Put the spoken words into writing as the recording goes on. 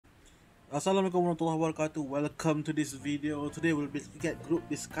Assalamualaikum warahmatullahi wabarakatuh. Welcome to this video. Today we'll be looking at group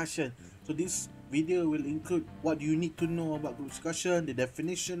discussion. So this video will include what you need to know about group discussion, the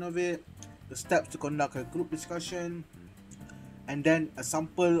definition of it, the steps to conduct a group discussion, and then a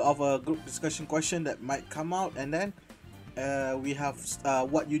sample of a group discussion question that might come out, and then we have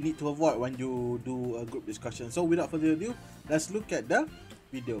what you need to avoid when you do a group discussion. So without further ado, let's look at the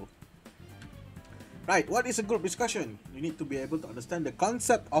video. Right, what is a group discussion? You need to be able to understand the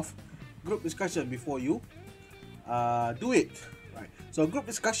concept of group discussion before you do it. Right. So group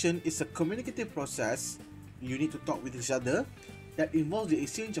discussion is a communicative process. You need to talk with each other that involves the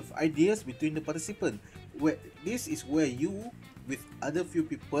exchange of ideas between the participants. This is where you, with other few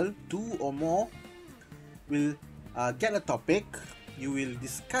people, two or more, will get a topic. You will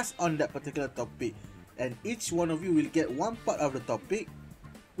discuss on that particular topic, and each one of you will get one part of the topic,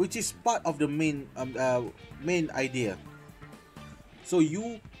 which is part of the main idea. So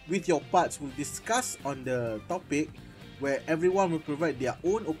you, with your parts, will discuss on the topic, where everyone will provide their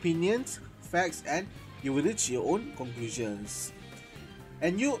own opinions, facts, and you will reach your own conclusions.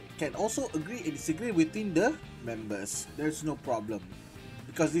 And you can also agree and disagree within the members. There's no problem,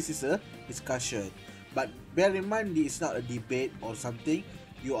 because this is a discussion. But bear in mind, it's not a debate or something.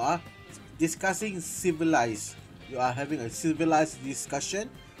 You are discussing civilized. You are having a civilized discussion.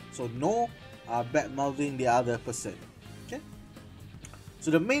 So no bad mouthing the other person. Okay. So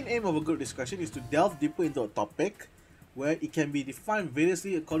the main aim of a group discussion is to delve deeper into a topic, where it can be defined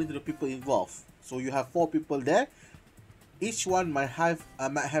variously according to the people involved. So you have 4 people there. Each one might have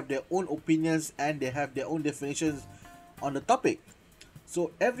their own opinions, and they have their own definitions on the topic.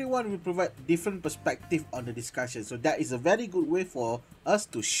 So everyone will provide different perspective on the discussion. So that is a very good way for us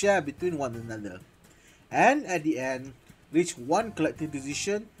to share between one another, and at the end reach one collective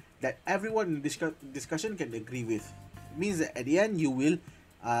decision that everyone in the discussion can agree with. It means that at the end you will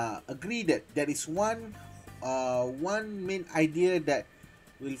agree that there is one main idea that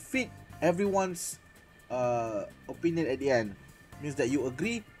will fit everyone's opinion at the end. It means that you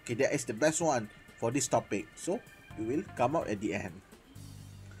agree, okay, that is the best one for this topic. So you will come out at the end.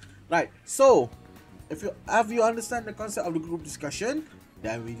 Right. So if you understand the concept of the group discussion,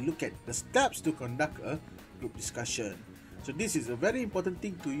 then we look at the steps to conduct a group discussion. So this is a very important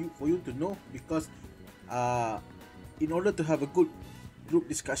thing for you to know, because in order to have a good group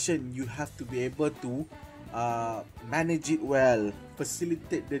discussion, you have to be able to manage it well,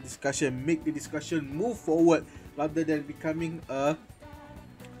 facilitate the discussion, make the discussion move forward, rather than becoming a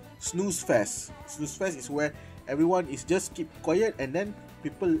snooze fest. Snooze fest is where everyone is just keep quiet, and then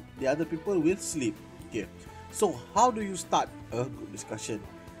the other people will sleep. Okay. So how do you start a group discussion?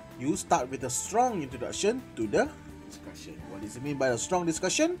 You start with a strong introduction to the discussion. What does it mean by a strong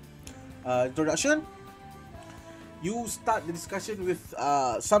discussion? Introduction. You start the discussion with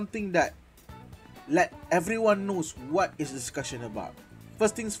something that let everyone knows what is the discussion about.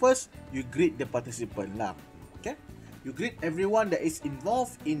 First things first, you greet the participant lah. Okay, you greet everyone that is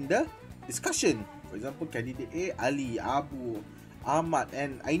involved in the discussion. For example, candidate A, Ali, Abu, Ahmad,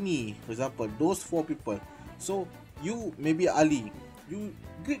 and Aini. For example, those 4 people. So you, maybe Ali, you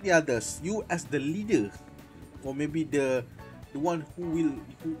greet the others. You as the leader, or maybe the one who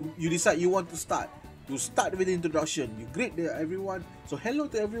you decide you want to start. You start with the introduction. You greet everyone. So hello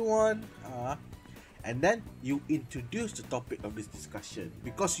to everyone. And then you introduce the topic of this discussion,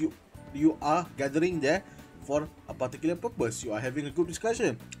 because you are gathering there for a particular purpose. You are having a group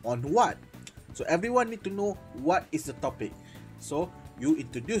discussion on what? So everyone need to know what is the topic. So you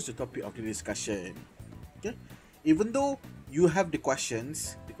introduce the topic of the discussion. Okay. Even though you have the question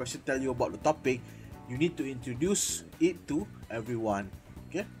tell you about the topic, you need to introduce it to everyone.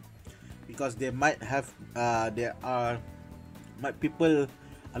 Okay. Because they might have other people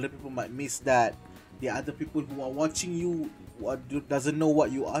might miss that. The other people who are watching you doesn't know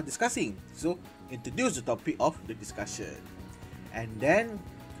what you are discussing. So introduce the topic of the discussion, and then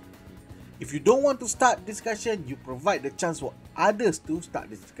if you don't want to start discussion, you provide the chance for others to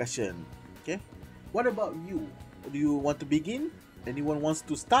start the discussion. Okay. What about you? Do you want to begin? Anyone wants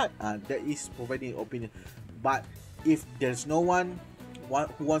to start? That is providing an opinion. But if there's no one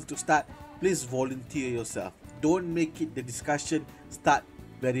who wants to start, please volunteer yourself. Don't make it the discussion start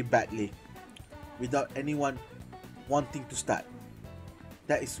very badly without anyone wanting to start.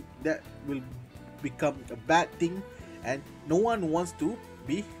 That will become a bad thing, and no one wants to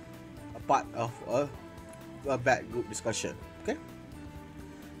be a part of a bad group discussion. Okay.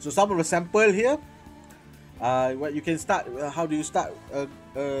 So some of the sample here. What you can start. How do you start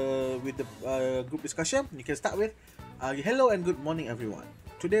with the group discussion? You can start with hello and good morning everyone.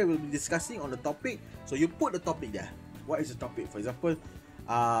 Today we'll be discussing on the topic. So you put the topic there. What is the topic? For example,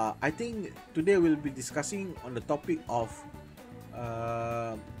 I think today we'll be discussing on the topic of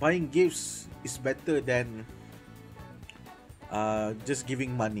buying gifts is better than just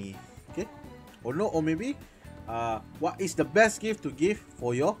giving money. Okay, or no, or maybe what is the best gift to give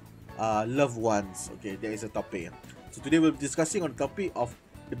for your loved ones. Okay, there is a topic. So today we'll be discussing on the topic of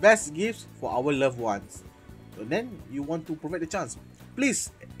the best gifts for our loved ones. So then you want to provide the chance.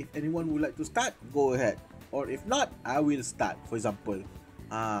 Please, if anyone would like to start, go ahead. Or if not, I will start. For example,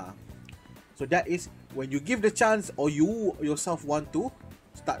 so that is when you give the chance or you yourself want to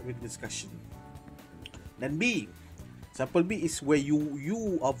start with discussion. Then B, sample B is where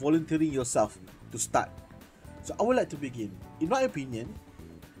you are volunteering yourself to start. So I would like to begin. In my opinion,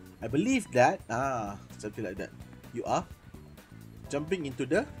 I believe that something like that. You are jumping into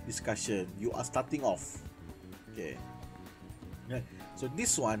the discussion. You are starting off. Okay. Right. So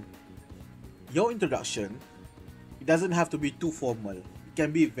this one, your introduction, it doesn't have to be too formal. It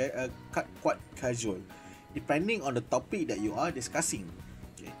can be very quite casual, depending on the topic that you are discussing.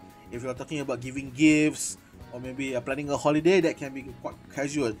 Okay. If you are talking about giving gifts, or maybe planning a holiday, that can be quite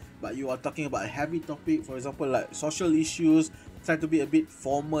casual. But you are talking about a heavy topic, for example, like social issues, try to be a bit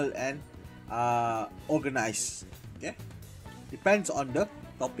formal and organized. Okay, depends on the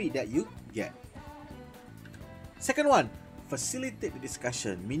topic that you get. Second one, facilitate the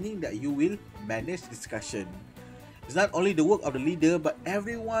discussion, meaning that you will manage discussion. It's not only the work of the leader, but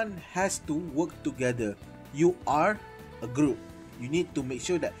everyone has to work together. You are a group. You need to make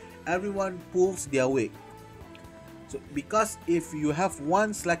sure that everyone pulls their weight. So because if you have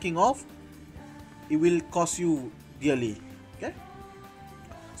one slacking off, it will cost you dearly. Okay,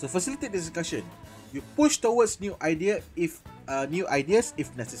 so facilitate the discussion. You push towards new ideas if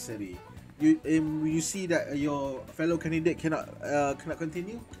necessary. You see that your fellow candidate cannot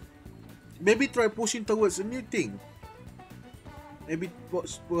continue, maybe try pushing towards a new thing. Maybe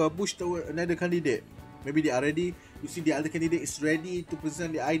push toward another candidate. Maybe they are ready. You see the other candidate is ready to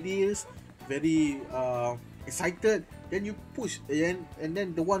present the ideas, very excited. Then you push, and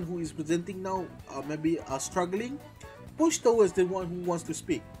then the one who is presenting now maybe are struggling. Push towards the one who wants to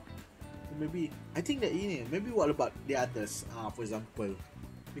speak. Maybe I think that maybe what about the others? For example,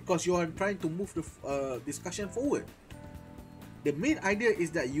 because you are trying to move the discussion forward. The main idea is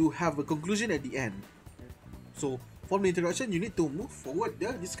that you have a conclusion at the end. So from the introduction, you need to move forward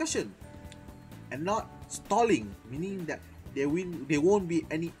the discussion and not stalling, meaning that there won't be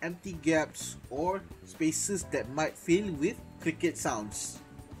any empty gaps or spaces that might fill with cricket sounds.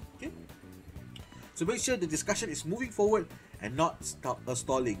 Okay, so make sure the discussion is moving forward and not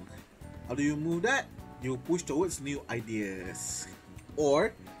stalling. How do you move that? You push towards new ideas.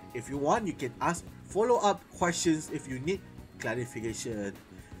 Or if you want, you can ask follow-up questions if you need clarification.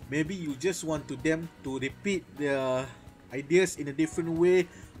 Maybe you just want them to repeat the ideas in a different way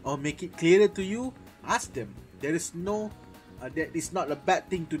or make it clearer to you. Ask them. That is not a bad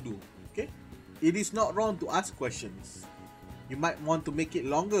thing to do. Okay, it is not wrong to ask questions. You might want to make it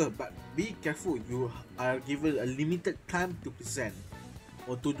longer, but be careful. You are given a limited time to present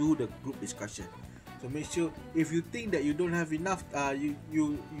or to do the group discussion. So make sure if you think that you don't have enough,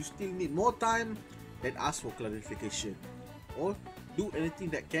 you still need more time, then ask for clarification or do anything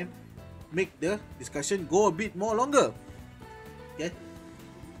that can make the discussion go a bit more longer. Okay,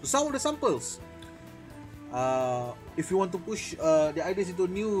 so some of the samples. If you want to push the ideas into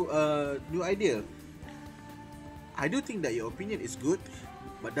new idea, I do think that your opinion is good,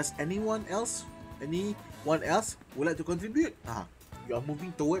 but does anyone else would like to contribute? You are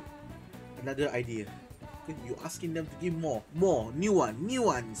moving toward another idea. Okay, you asking them to give more new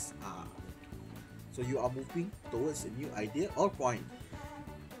ones. So you are moving towards a new idea or point,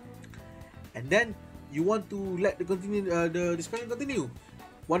 and then you want to let the discussion continue.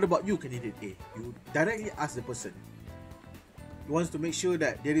 What about you, candidate A? You directly ask the person. You want to make sure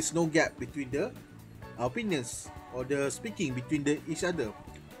that there is no gap between the opinions or the speaking between each other.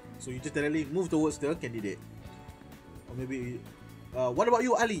 So you just directly move towards the candidate. Or maybe, what about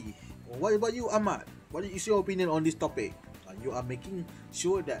you, Ali? Or what about you, Ahmad? What is your opinion on this topic? You are making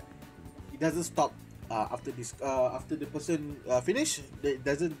sure that it doesn't stop after the person finish. It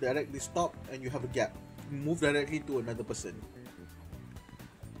doesn't directly stop and you have a gap. Move directly to another person.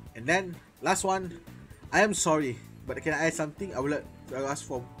 And then last one, I am sorry, but can I add something? I would like to ask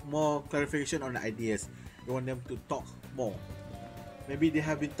for more clarification on the ideas. You want them to talk more. Maybe they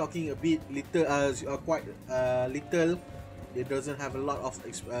have been talking a bit little, quite little. It doesn't have a lot of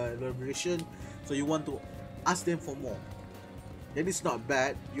elaboration, so you want to ask them for more. Then it's not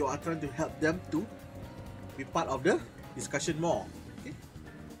bad. You are trying to help them to be part of the discussion more. Okay.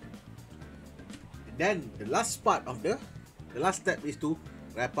 And then the last part of the last step is to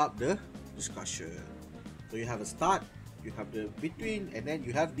wrap up the discussion. So you have a start, you have the between, and then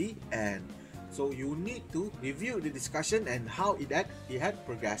you have the end. So you need to review the discussion and how it had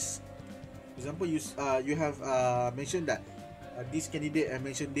progressed. For example, you have mentioned that this candidate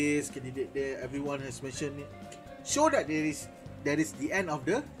mentioned this, candidate there, everyone has mentioned it. Show that there is the end of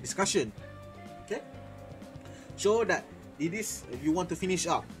the discussion. Okay, show that it is you want to finish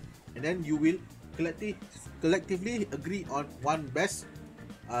up, and then you will collectively agree on one best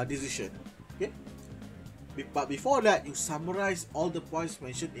decision. Okay, but before that, you summarize all the points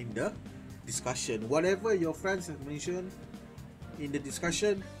mentioned in the discussion. Whatever your friends have mentioned in the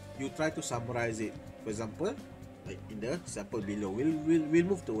discussion, you try to summarize it. For example, like in the sample below, we'll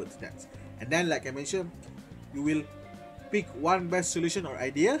move towards that. And then, like I mentioned, you will pick one best solution or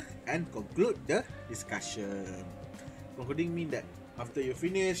idea and conclude the discussion. Concluding mean that after you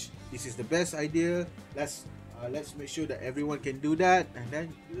finish, this is the best idea. Let's make sure that everyone can do that, and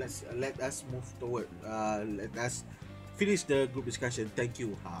then let us move toward. Let us finish the group discussion. Thank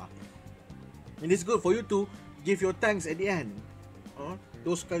you. And it's good for you to give your thanks at the end.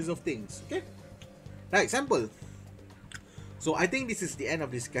 Those kinds of things. Okay. Right. Sample. So I think this is the end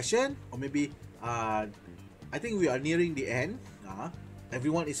of discussion, or maybe I think we are nearing the end.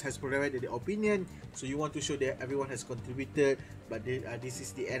 Everyone has provided their opinion, so you want to show that everyone has contributed, but this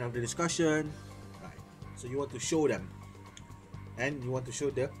is the end of the discussion. Right. So you want to show them, and you want to show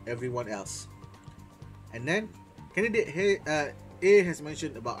everyone else. And then candidate A has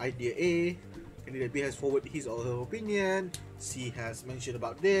mentioned about idea A. Candidate B has forwarded his or her opinion. C has mentioned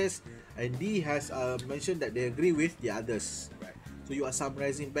about this, and D has mentioned that they agree with the others. Right. So you are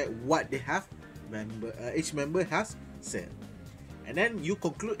summarizing back what they have each member has said, and then you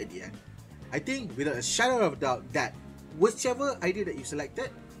conclude at the end. I think without a shadow of doubt that whichever idea that you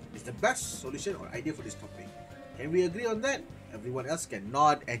selected is the best solution or idea for this topic. Can we agree on that? Everyone else can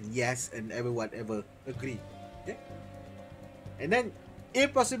nod and yes, and everyone ever agree. Okay. And then,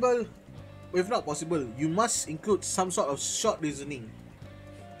 if possible, if not possible, you must include some sort of short reasoning,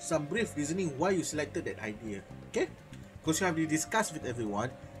 some brief reasoning why you selected that idea. Okay, because you have to discuss with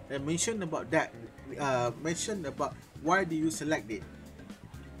everyone and mention about that. Mention about why do you select it.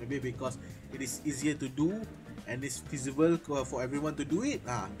 Maybe because it is easier to do and it's feasible for everyone to do it.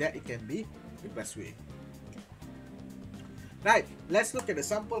 That it can be the best way. Right, let's look at the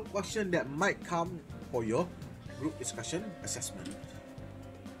sample question that might come for your group discussion assessment.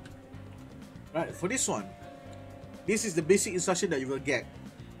 Right, for this one, this is the basic instruction that you will get.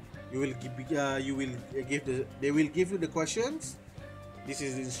 They will give you the questions. This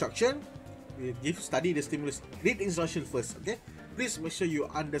is the instruction. Study the stimulus. Read the instruction first. Okay, please make sure you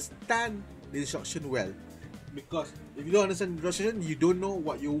understand the instruction well, because if you don't understand the instruction, you don't know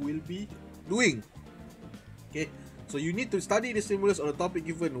what you will be doing. Okay, so you need to study the stimulus or the topic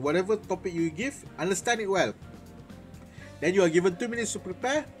given. Whatever topic you give, understand it well. Then you are given 2 minutes to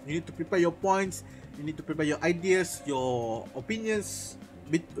prepare. You need to prepare your points. You need to prepare your ideas, your opinions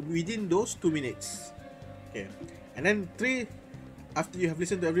within those 2 minutes. Okay. And then 3, after you have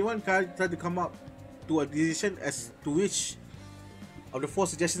listened to everyone, try to come up to a decision as to which of the 4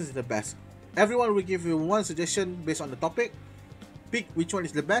 suggestions is the best. Everyone will give you one suggestion based on the topic. Pick which one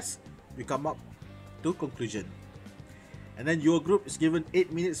is the best. You come up to conclusion. And then your group is given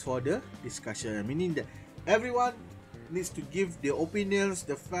 8 minutes for the discussion, meaning that everyone needs to give their opinions,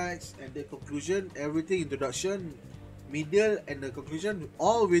 the facts, and the conclusion, everything, introduction, middle, and the conclusion,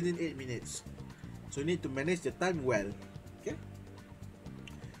 all within 8 minutes. So you need to manage the time well. Okay.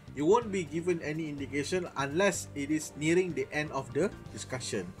 You won't be given any indication unless it is nearing the end of the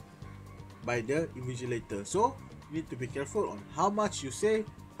discussion by the invigilator. So you need to be careful on how much you say,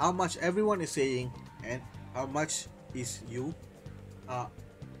 how much everyone is saying, and how much is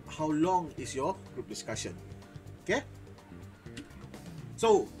how long is your group discussion. Okay.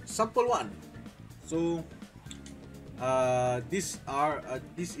 So sample 1. So this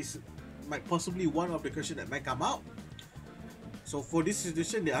is might possibly one of the questions that might come out. So for this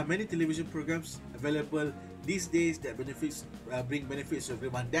situation, there are many television programs available these days that bring benefits to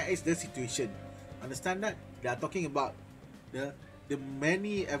everyone. That is the situation. Understand that? They are talking about the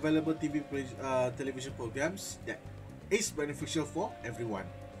many available television programs that is beneficial for everyone.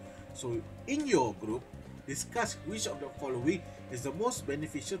 So in your group, discuss which of the following is the most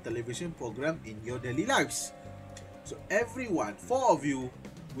beneficial television program in your daily lives. So everyone, 4 of you,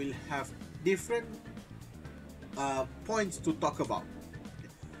 will have different points to talk about.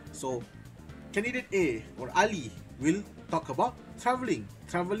 So candidate A or Ali will talk about traveling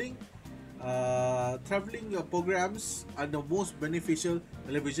programs are the most beneficial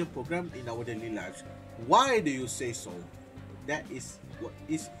television program in our daily lives. Why do you say so? That is what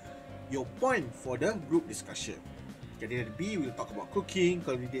is your point for the group discussion. Candidate B will talk about cooking,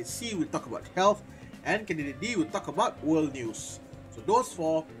 candidate C will talk about health, and candidate D will talk about world news. So those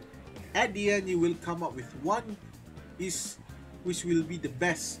four, at the end you will come up with one which will be the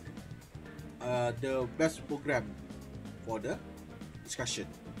best program for the discussion.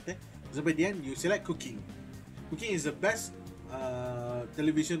 Okay, so by the end you select cooking. Cooking is the best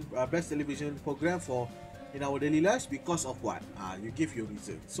television program for in our daily lives because of what? You give your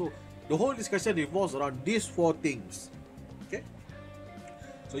reason. So the whole discussion revolves around these four things. Okay,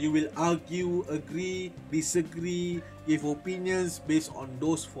 so you will argue, agree, disagree, give opinions based on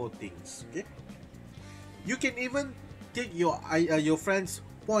those four things. Okay, you can even take your friends'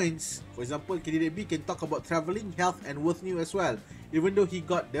 points. For example, candidate B can talk about traveling, health, and world news as well, even though he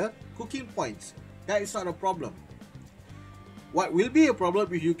got the cooking points. That is not a problem. What will be a problem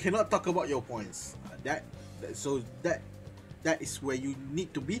if you cannot talk about your points? That is where you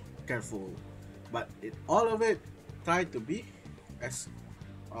need to be careful. But in all of it, try to be as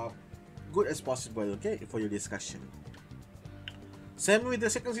good as possible, okay, for your discussion. Same with the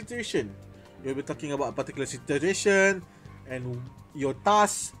second situation. You'll be talking about a particular situation and your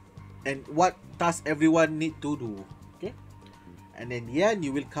task and what task everyone need to do, okay? And in the end,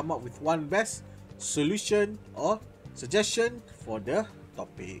 you will come up with one best solution or suggestion for the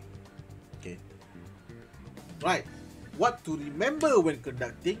topic. Okay. Right. What to remember when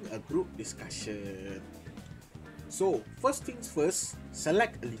conducting a group discussion. So, first things first,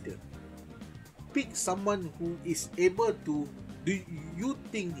 select a leader. Pick someone who is able to, you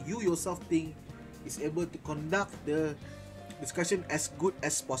yourself think is able to conduct the discussion as good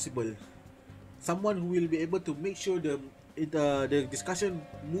as possible. Someone who will be able to make sure the discussion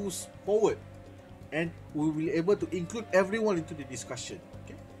moves forward and we will be able to include everyone into the discussion.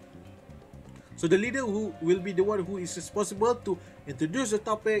 Okay? So the leader who will be the one who is responsible to introduce the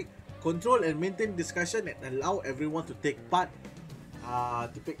topic, control and maintain discussion, and allow everyone to take part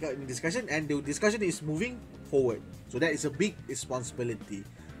in discussion, and the discussion is moving forward. So that is a big responsibility.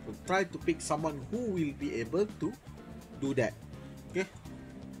 So try to pick someone who will be able to do that. Okay?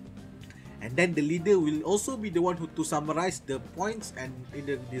 And then the leader will also be the one who to summarize the points and in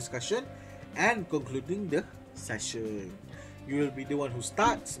the discussion and concluding the session. You will be the one who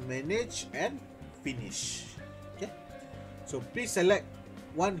starts, manage and finish. Okay? So please select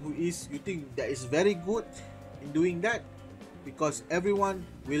one who is you think that is very good in doing that, because everyone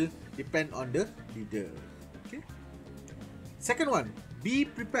will depend on the leader. Okay? Second one, be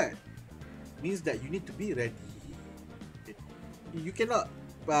prepared. Means that you need to be ready. You cannot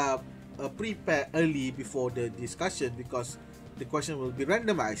prepare early before the discussion because the question will be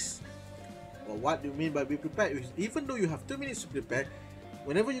randomized. Well, what do you mean by be prepared? Even though you have 2 minutes to prepare,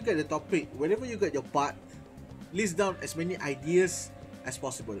 whenever you get the topic, whenever you get your part, list down as many ideas as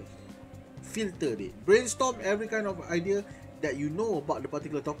possible. Filter it. Brainstorm every kind of idea that you know about the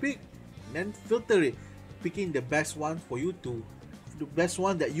particular topic, and then filter it, picking the best one for you to, the best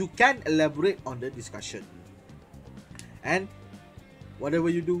one that you can elaborate on the discussion. And whatever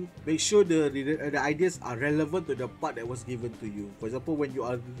you do, make sure the ideas are relevant to the part that was given to you. For example, when you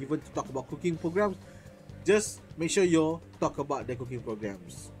are given to talk about cooking programs, just make sure you talk about the cooking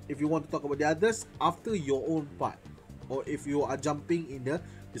programs. If you want to talk about the others, after your own part, or if you are jumping in the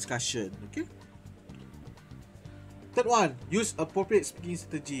discussion. Okay. Third one, use appropriate speaking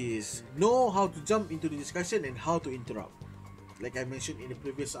strategies. Know how to jump into the discussion and how to interrupt. Like I mentioned in the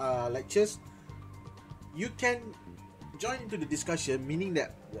previous lectures, you can join into the discussion, meaning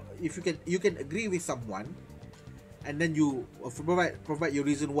that if you can agree with someone, and then you provide your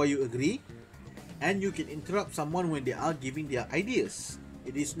reason why you agree, and you can interrupt someone when they are giving their ideas.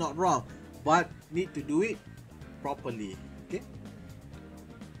 It is not wrong, but need to do it properly. Okay.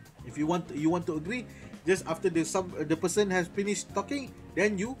 If you want to agree, just after the person has finished talking,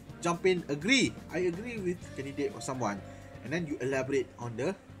 then you jump in, agree. I agree with candidate or someone, and then you elaborate on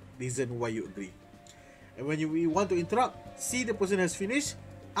the reason why you agree. And when you want to interrupt, see the person has finished,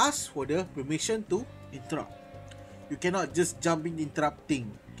 ask for the permission to interrupt. You cannot just jump in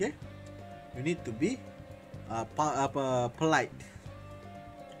interrupting. Okay, you need to be polite.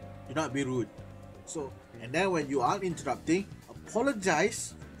 Do not be rude. So, and then when you are interrupting,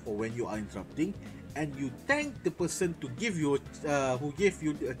 apologize for when you are interrupting, and you thank the person to give you who gave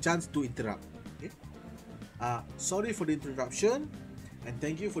you a chance to interrupt. Okay? Sorry for the interruption, and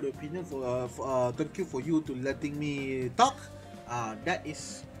thank you for the opinion. Thank you for you to letting me talk. That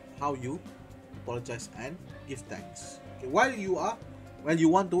is how you apologize and give thanks. Okay? While you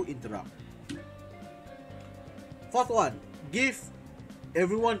want to interrupt. Fourth one, give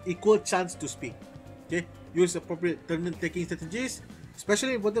everyone equal chance to speak. Okay, use appropriate turn-taking strategies.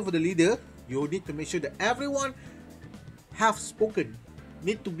 Especially important for the leader, you need to make sure that everyone have spoken,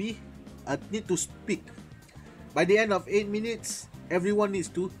 need to speak. By the end of 8 minutes, everyone needs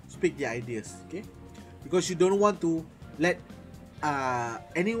to speak their ideas, okay? Because you don't want to let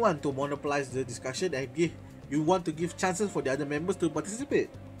anyone to monopolize the discussion, and you want to give chances for the other members to participate.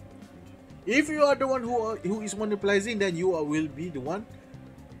 If you are the one who is monopolizing, then you will be the one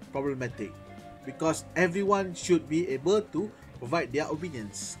problematic, because everyone should be able to provide their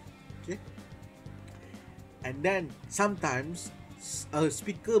opinions, okay? And then sometimes a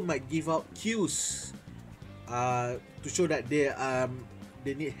speaker might give out cues to show that they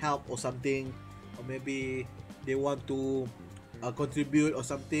need help or something, or maybe they want to contribute or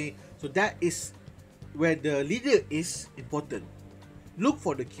something. So that is where the leader is important. Look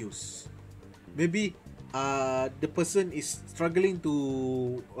for the cues. Maybe the person is struggling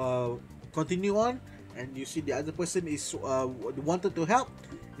to continue on, and you see the other person is wanted to help.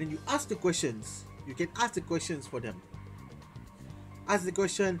 Then you ask the questions. You can ask the questions for them. Ask the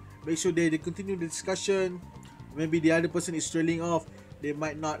question, make sure they continue the discussion. Maybe the other person is trailing off. They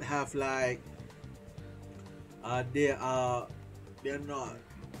might not have like they are not,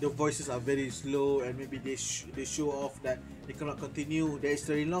 the voices are very slow, and maybe they show off that they cannot continue, they is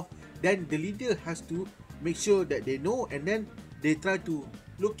trailing off. Then the leader has to make sure that they know, and then they try to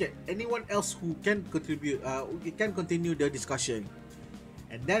look at anyone else who can contribute, who can continue the discussion.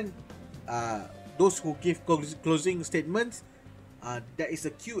 And then those who give closing statements, that is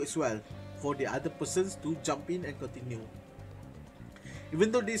a cue as well for the other persons to jump in and continue.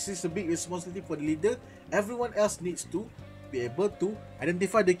 Even though this is a big responsibility for the leader, everyone else needs to be able to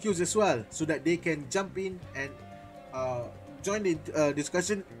identify the cues as well, so that they can jump in and join the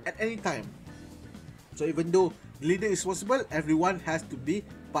discussion at any time. So even though the leader is responsible, everyone has to be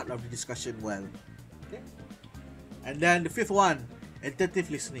part of the discussion well. Okay. And then the fifth one,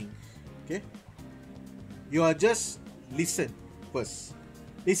 attentive listening. Okay. You are just listen first.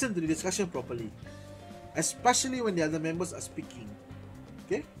 Listen to the discussion properly, especially when the other members are speaking.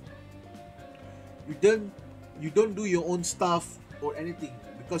 Okay. You don't do your own stuff or anything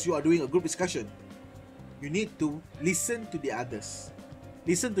because you are doing a group discussion. You need to listen to the others.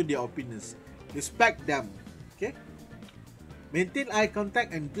 Listen to their opinions. Respect them. Okay. Maintain eye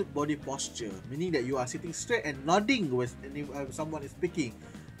contact and good body posture, meaning that you are sitting straight and nodding when someone is speaking.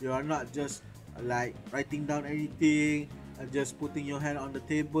 You are not just like writing down anything and just putting your hand on the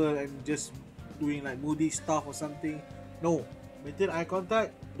table and just doing like moody stuff or something. No. Maintain eye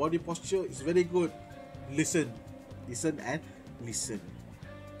contact. Body posture is very good. Listen and listen.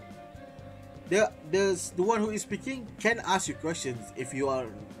 The one who is speaking can ask you questions. If you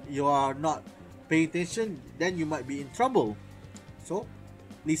are not paying attention, then you might be in trouble. So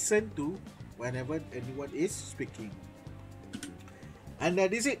listen to whenever anyone is speaking. And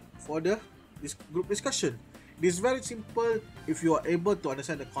that is it for this group discussion. It is very simple if you are able to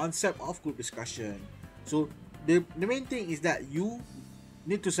understand the concept of group discussion. So the main thing is that you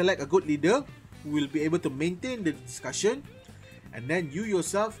need to select a good leader who will be able to maintain the discussion, and then you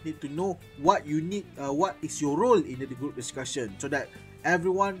yourself need to know what you need, what is your role in the group discussion, so that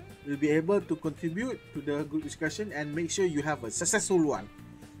everyone will be able to contribute to the group discussion and make sure you have a successful one.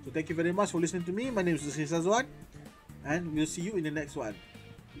 So thank you very much for listening to me. My name is Sazwan, and we'll see you in the next one.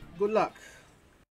 Good luck.